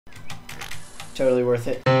Totally worth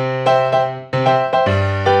it.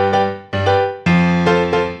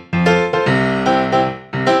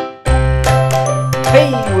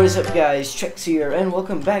 Hey, what is up guys, Trexcw here, and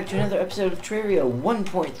welcome back to another episode of Terraria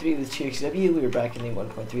 1.3 with Trexcw. We are back in the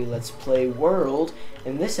 1.3 Let's Play world.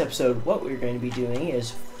 In this episode, what we're going to be doing is,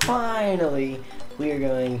 finally, we are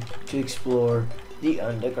going to explore the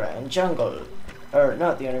underground jungle. Or,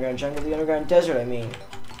 not the underground jungle, the underground desert, I mean.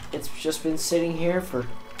 It's just been sitting here for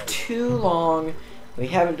too long. We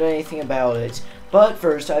haven't done anything about it. But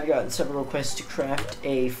first, I've gotten several requests to craft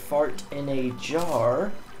a fart in a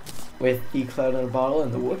jar with the cloud in a bottle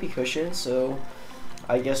and the whoopee cushion, so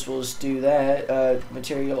I guess we'll just do that.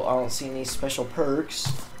 Material, I don't see any special perks.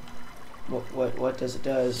 What does it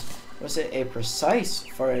does? What's it? A precise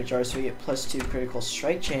fart in a jar, so we get +2 critical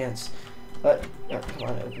strike chance. But, oh, come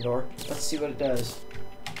on, open door. Let's see what it does.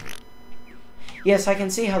 Yes, I can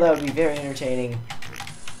see how that would be very entertaining.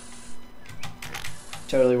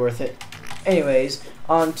 Totally worth it. Anyways,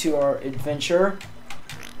 on to our adventure.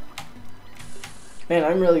 Man,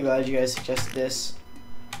 I'm really glad you guys suggested this.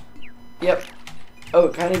 Yep. Oh,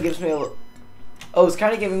 it kind of gives me a little... Oh, it's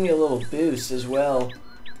kind of giving me a little boost as well.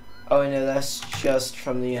 Oh, I know, that's just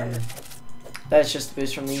from the, That's just the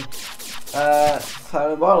boost from the, cloud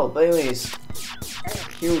in a bottle. But anyways,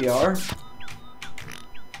 here we are.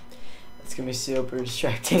 It's gonna be super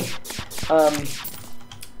distracting.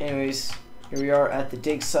 Anyways, here we are at the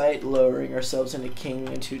dig site, lowering ourselves into King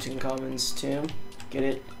Tutankhamun's tomb. Get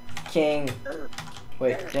it? King...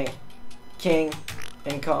 Wait, dang it. King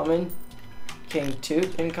in common. King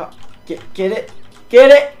Toot in get it?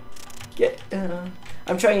 Get it?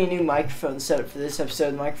 I'm trying a new microphone setup for this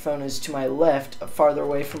episode. The microphone is to my left, farther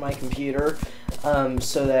away from my computer,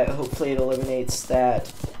 so that hopefully it eliminates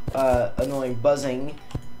that annoying buzzing.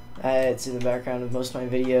 It's in the background of most of my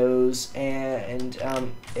videos, and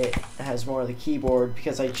it has more of the keyboard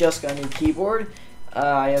because I just got a new keyboard.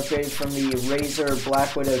 I upgraded from the Razer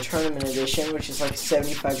Black Widow Tournament Edition, which is like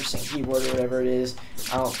 75% keyboard or whatever it is.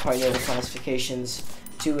 I don't quite know the classifications,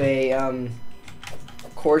 to a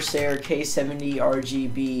Corsair K70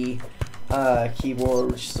 RGB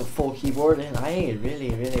keyboard, which is a full keyboard, and I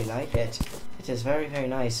really, really like it. It is very, very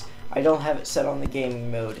nice. I don't have it set on the gaming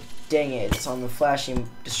mode. Dang it, it's on the flashing,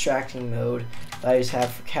 distracting mode that I just have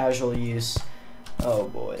for casual use. Oh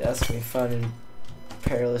boy, that's gonna be fun in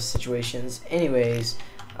perilous situations. Anyways,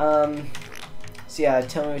 so yeah,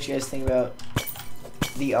 tell me what you guys think about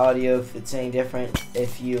the audio, if it's any different,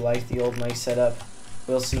 if you like the old mic setup.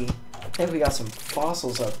 We'll see. I think we got some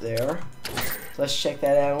fossils up there. Let's check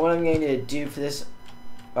that out. What I'm going to do for this...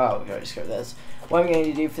 Oh, we already discovered this. What I'm going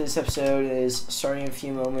to do for this episode is, starting in a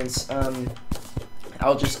few moments,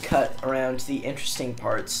 I'll just cut around to the interesting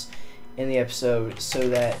parts in the episode so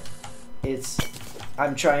that it's...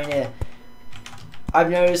 I'm trying to... I've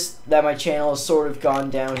noticed that my channel has sort of gone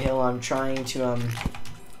downhill. I'm trying to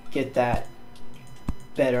get that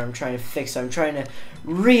better. I'm trying to fix it. I'm trying to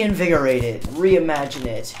reinvigorate it, reimagine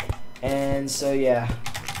it. And so yeah,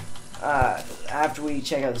 after we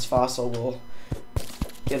check out this fossil, we'll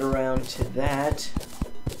get around to that.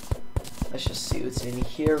 Let's just see what's in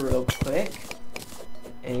here real quick.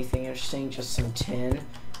 Anything interesting? Just some tin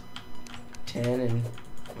and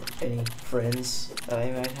any friends that I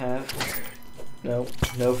might have. No,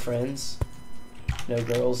 no friends. No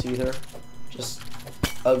girls either. Just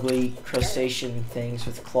ugly crustacean things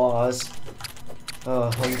with claws. Oh,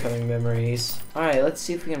 homecoming memories. Alright, let's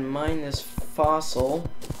see if we can mine this fossil.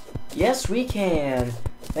 Yes, we can!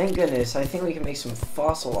 Thank goodness. I think we can make some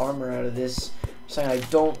fossil armor out of this. Something I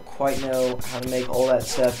don't quite know how to make all that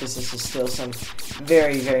stuff, because this is still some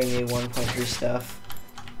very, very new 1.3 stuff.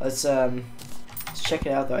 Let's check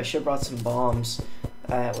it out though. I should have brought some bombs.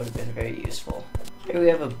 That would have been very useful. Here we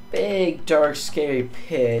have a big, dark, scary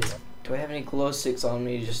pit. Do I have any glow sticks on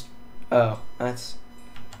me? Just... Oh, that's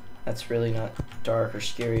really not dark or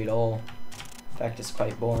scary at all. In fact, it's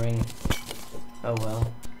quite boring. Oh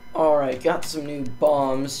well. Alright, got some new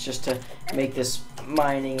bombs just to make this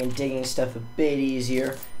mining and digging stuff a bit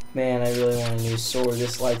easier. Man, I really want a new sword.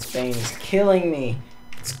 This Light's Bane is killing me.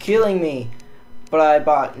 It's killing me. But I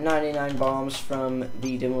bought 99 bombs from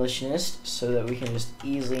the Demolitionist so that we can just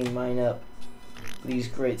easily mine up these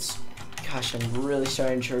greats. Gosh, I'm really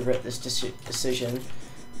starting to regret this decision.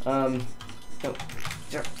 No.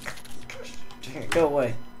 Go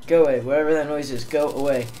away. Go away. Whatever that noise is, go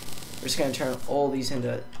away. We're just going to turn all these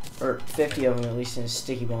into, or 50 of them at least, into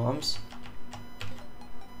sticky bombs.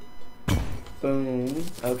 Boom.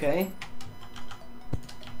 Okay.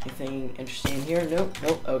 Anything interesting in here? Nope.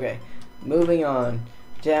 Nope. Okay. Moving on.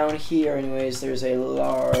 Down here, anyways, there's a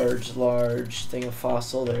large thing of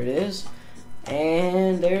fossil. There it is.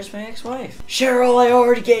 And there's my ex-wife. Cheryl, I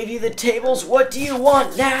already gave you the tables. What do you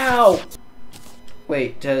want now?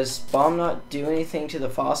 Wait, does bomb not do anything to the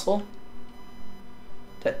fossil?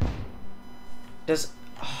 Does...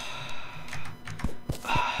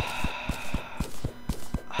 I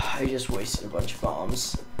just wasted a bunch of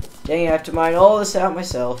bombs. Dang, I have to mine all this out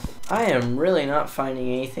myself. I am really not finding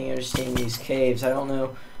anything interesting in these caves. I don't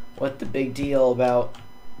know what the big deal about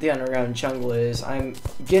the underground jungle is. I'm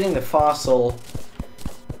getting the fossil,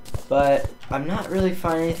 but I'm not really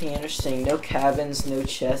finding anything interesting. No cabins, no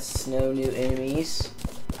chests, no new enemies.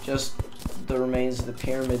 Just the remains of the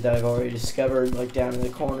pyramid that I've already discovered, like down in the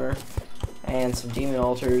corner, and some demon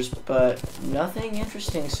altars, but nothing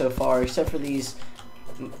interesting so far except for these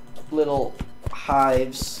little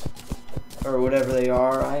hives or whatever they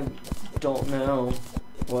are. I don't know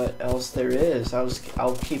what else there is.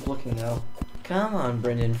 I'll keep looking though. Come on,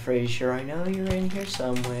 Brendan Fraser, I know you're in here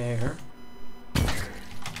somewhere.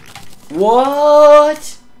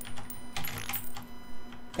 What?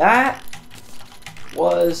 That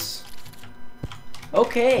was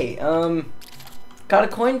okay. Got a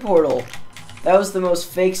coin portal. That was the most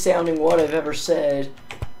fake sounding what I've ever said,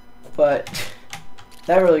 but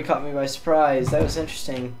that really caught me by surprise. That was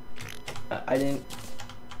interesting. I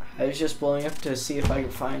was just blowing up to see if I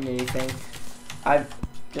could find anything. I've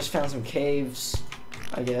just found some caves,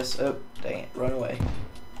 I guess. Oh, dang it, run away.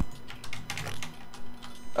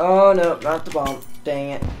 Oh no, not the bomb.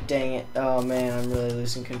 Dang it, dang it. Oh man, I'm really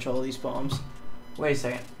losing control of these bombs. Wait a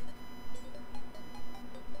second.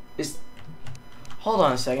 Hold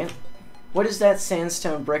on a second. What is that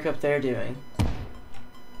sandstone brick up there doing?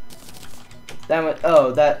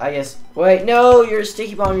 That I guess. Wait, no, you're a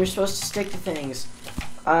sticky bomb. You're supposed to stick to things.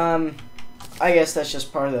 I guess that's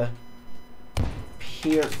just part of the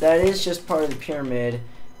that is just part of the pyramid.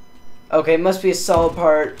 Okay, it must be a solid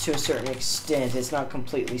part to a certain extent. It's not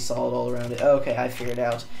completely solid all around it. Okay, I figured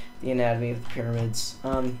out the anatomy of the pyramids.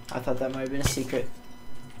 I thought that might have been a secret.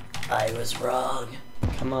 I was wrong.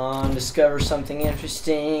 Come on, discover something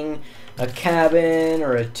interesting. A cabin,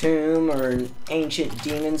 or a tomb, or an ancient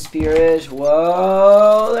demon spirit.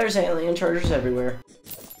 Whoa, there's alien chargers everywhere.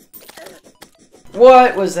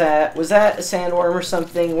 What was that? Was that a sandworm or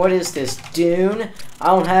something? What is this, Dune? I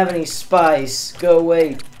don't have any spice. Go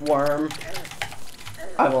away, worm.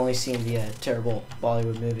 I've only seen the terrible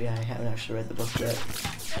Bollywood movie. I haven't actually read the book yet.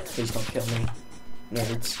 Please don't kill me.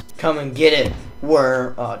 Nerds. Come and get it,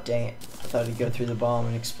 worm. Oh, dang it. I thought it'd go through the bomb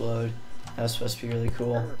and explode. That was supposed to be really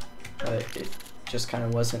cool. But it just kind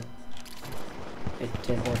of wasn't. It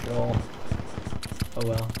didn't work at all. Oh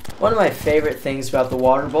well. One of my favorite things about the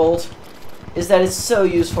water bolt is that it's so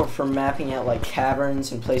useful for mapping out like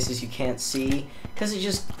caverns and places you can't see, because it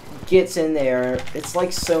just gets in there. It's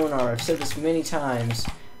like sonar. I've said this many times.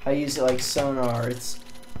 I use it like sonar. It's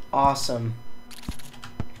awesome.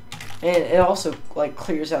 And it also like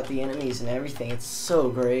clears out the enemies and everything. It's so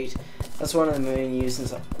great. That's one of the main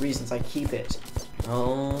reasons I keep it.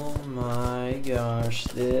 Oh my gosh,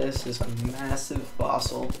 this is a massive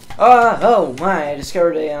fossil. Oh my, I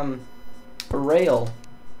discovered a rail.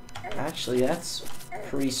 Actually, that's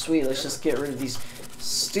pretty sweet. Let's just get rid of these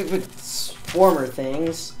stupid swarmer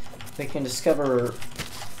things. We can discover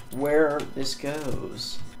where this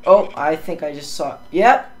goes. Oh, I think I just saw.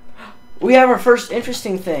 Yep! We have our first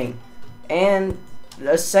interesting thing. And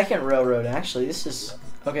a second railroad, actually. This is.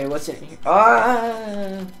 Okay, what's in here?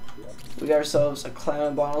 We got ourselves a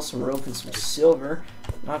clown bottle, some rope, and some silver.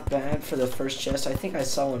 Not bad for the first chest. I think I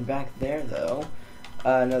saw one back there, though.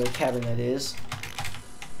 Another cabin, that is.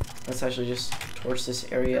 Let's actually just torch this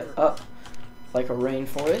area up like a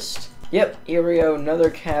rainforest. Yep, here we go,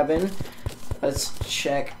 another cabin. Let's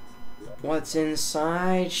check what's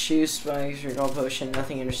inside. Shoe spikes, recall potion,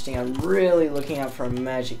 nothing interesting. I'm really looking out for a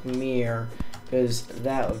magic mirror, because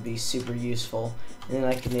that would be super useful. And then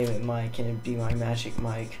I can name it Mike, and it'd be my magic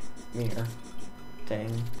Mike mirror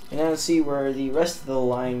thing. And now let's see where the rest of the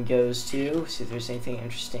line goes to. See if there's anything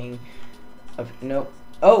interesting. Nope.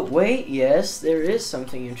 Oh, wait, yes, there is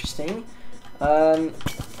something interesting.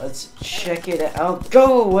 Let's check it out.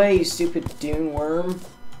 Go away, you stupid dune worm.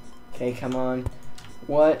 Okay, come on.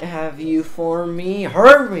 What have you for me?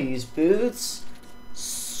 Hermes boots.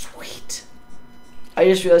 Sweet. I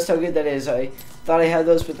just realized how good that is. I thought I had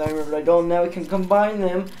those, but I remembered I don't. Now we can combine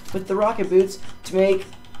them with the rocket boots to make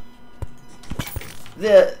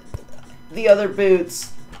the other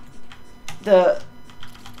boots. The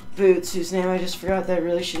boots whose name I just forgot that I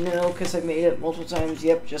really should know because I made it multiple times.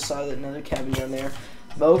 Yep, just saw that another cabin down there.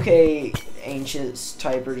 Okay, ancient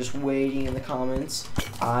typer just waiting in the comments.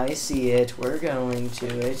 I see it. We're going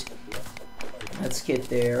to it. Let's get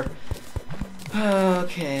there.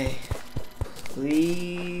 Okay.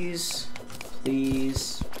 Please,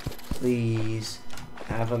 please, please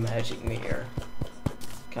have a magic mirror.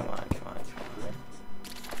 Come on, come on, come on.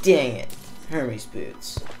 Dang it. Hermes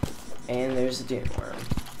boots. And there's a dune worm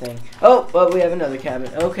thing. Oh, but we have another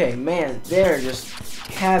cabin. Okay, man, there are just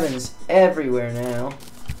cabins everywhere now.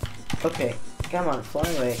 Okay, come on, fly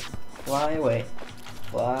away. Fly away.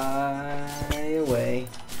 Fly away.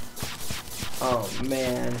 Oh,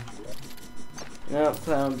 man. Nope,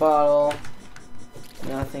 clown bottle.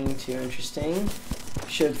 Nothing too interesting.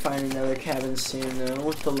 Should find another cabin soon, though,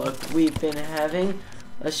 with the luck we've been having.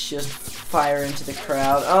 Let's just fire into the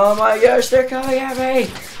crowd. Oh my gosh, they're coming at me!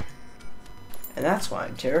 And that's why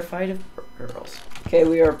I'm terrified of girls. Okay,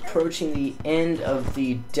 we are approaching the end of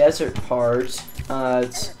the desert part.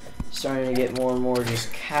 It's starting to get more and more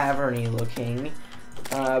just caverny looking.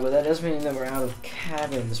 But that doesn't mean that we're out of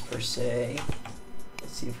cabins, per se.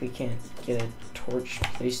 Let's see if we can't get a torch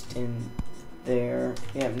placed in there.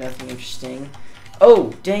 Yeah, nothing interesting.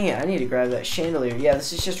 Oh, dang it, I need to grab that chandelier. Yeah,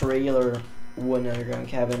 this is just a regular wooden underground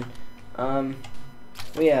cabin.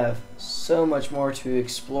 We have so much more to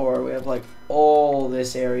explore. We have like all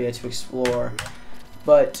this area to explore.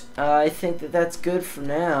 But I think that that's good for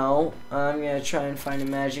now. I'm going to try and find a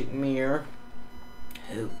magic mirror.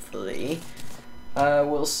 Hopefully.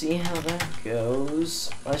 We'll see how that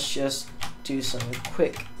goes. Let's just do some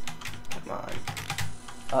quick, come on,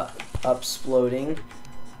 upsploding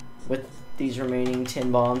with these remaining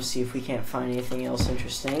 10 bombs. See if we can't find anything else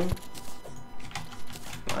interesting.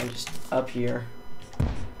 Come on, just up here.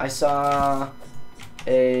 I saw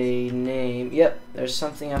a name. Yep, there's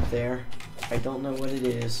something up there. I don't know what it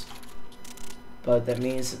is, but that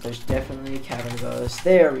means that there's definitely a cabin above us.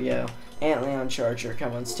 There we go. Antlion Charger.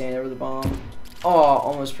 Come on, stand over the bomb. Oh,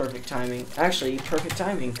 almost perfect timing. Actually, perfect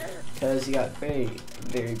timing, because he got very,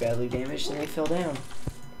 very badly damaged and they fell down.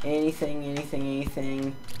 Anything, anything,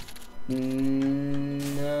 anything.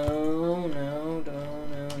 No, no,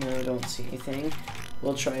 don't see anything.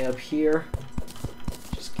 We'll try up here.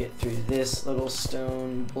 Just get through this little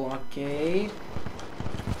stone blockade.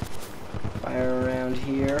 Fire around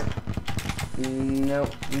here. Nope,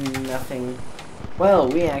 nothing. Well,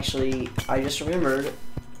 we actually, I just remembered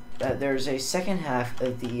that there's a second half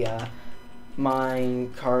of the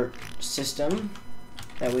mine cart system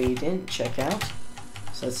that we didn't check out.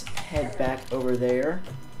 So let's head back over there.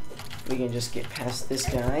 We can just get past this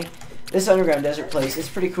guy. This underground desert place, it's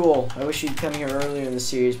pretty cool. I wish you'd come here earlier in the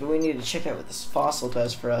series, but we need to check out what this fossil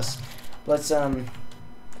does for us. Let's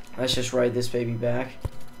just ride this baby back.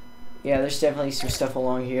 Yeah, there's definitely some stuff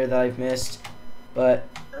along here that I've missed, but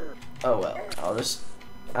oh well.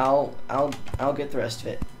 I'll get the rest of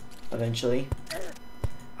it eventually.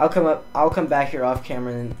 I'll come back here off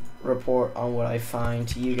camera and report on what I find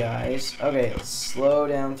to you guys. Okay, let's slow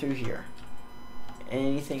down through here.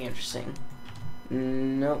 Anything interesting?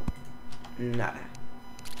 Nope. Nada.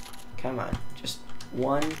 Come on, just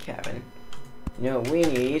one cabin. You know what we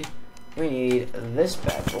need? We need this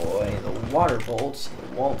bad boy, the water bolts.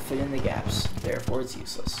 It won't fit in the gaps, therefore it's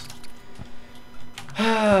useless.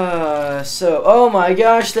 So, oh my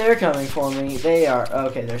gosh, they're coming for me. They are.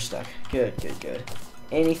 Okay, they're stuck. Good, good, good.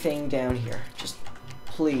 Anything down here? Just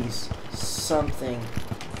please, something.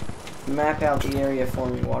 Map out the area for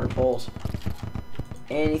me, water bolt.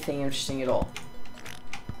 Anything interesting at all?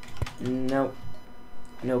 Nope.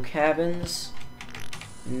 No cabins.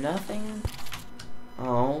 Nothing.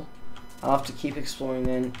 Oh. I'll have to keep exploring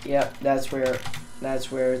then. Yep, that's where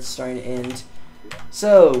it's starting to end.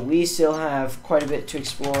 So, we still have quite a bit to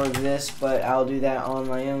explore this, but I'll do that on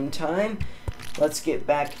my own time. Let's get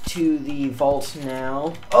back to the vault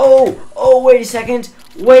now. Oh! Oh, wait a second!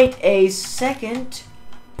 Wait a second!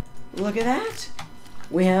 Look at that!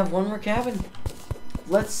 We have one more cabin.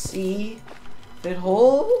 Let's see if it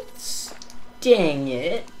holds. Dang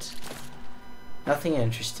it! Nothing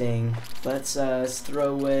interesting. Let's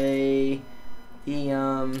throw away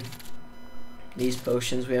the these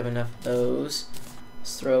potions. We have enough of those.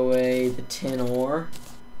 Let's throw away the tin ore.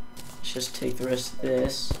 Let's just take the rest of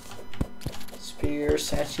this. Spear,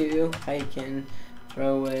 statue. I can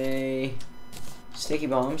throw away sticky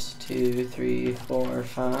bombs. 2, 3, 4,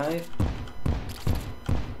 5.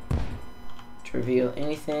 To reveal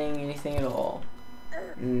anything at all.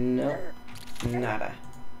 Nope. Nada.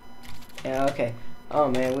 Yeah, okay. Oh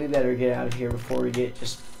man, we better get out of here before we get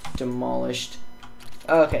just demolished.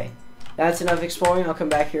 Okay. That's enough exploring. I'll come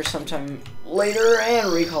back here sometime later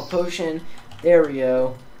and recall potion. There we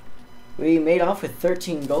go. We made off with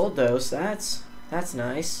 13 gold though, so that's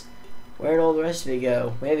nice. Where'd all the rest of it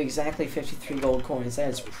go? We have exactly 53 gold coins.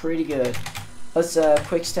 That's pretty good. let's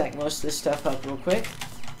quick stack most of this stuff up real quick.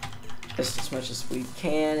 Just as much as we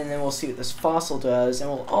can, and then we'll see what this fossil does, and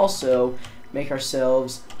we'll also make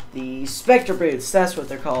ourselves the Spectre Boots. That's what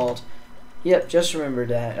they're called. Yep, just remembered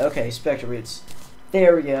that. Okay, Spectre Boots.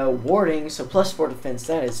 There we go. Warding, so +4 defense.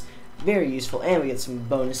 That is very useful, and we get some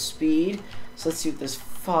bonus speed. So let's see what this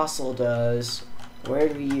fossil does. Where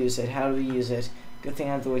do we use it? How do we use it? Good thing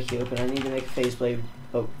I have the wiki open. I need to make a phase blade.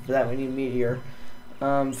 Oh, for that we need a meteor.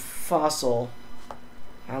 Fossil.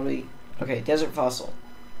 How do we... Okay, desert fossil.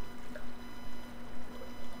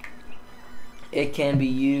 It can be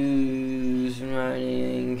used in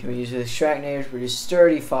mining. Can be used with extractinator to produce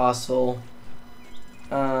sturdy fossil.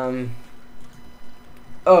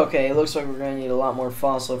 Okay, it looks like we're going to need a lot more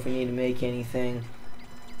fossil if we need to make anything.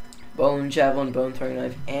 Bone javelin, bone throwing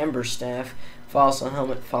knife, amber staff, fossil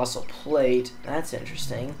helmet, fossil plate. That's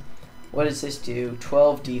interesting. What does this do?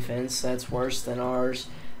 12 defense. That's worse than ours,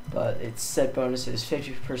 but its set bonuses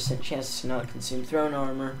 50% chance to not consume thrown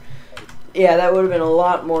armor. Yeah, that would have been a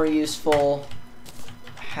lot more useful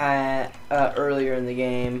earlier in the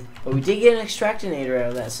game, but we did get an extractinator out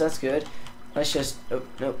of that, so that's good. Let's just... Oh,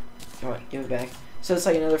 nope. Come on, give it back. So it's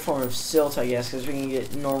like another form of silt, I guess, because we can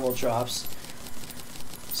get normal drops.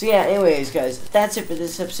 So yeah, anyways, guys, that's it for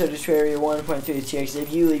this episode of Terraria 1.3 TX.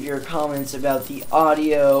 If you leave your comments about the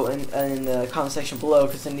audio in the comment section below,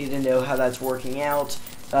 because I need to know how that's working out,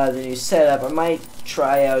 the new setup. I might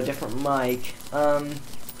try out a different mic.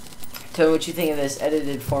 Tell me what you think of this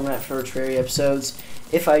edited format for Terraria episodes.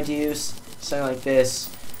 If I do something like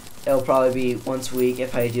this, it'll probably be once a week.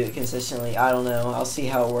 If I do it consistently, I don't know. I'll see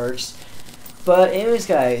how it works. But anyways,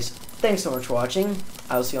 guys, thanks so much for watching.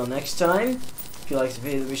 I'll see you all next time. If you liked the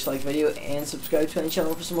video, be sure to like the video and subscribe to my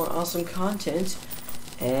channel for some more awesome content.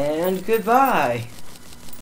 And goodbye.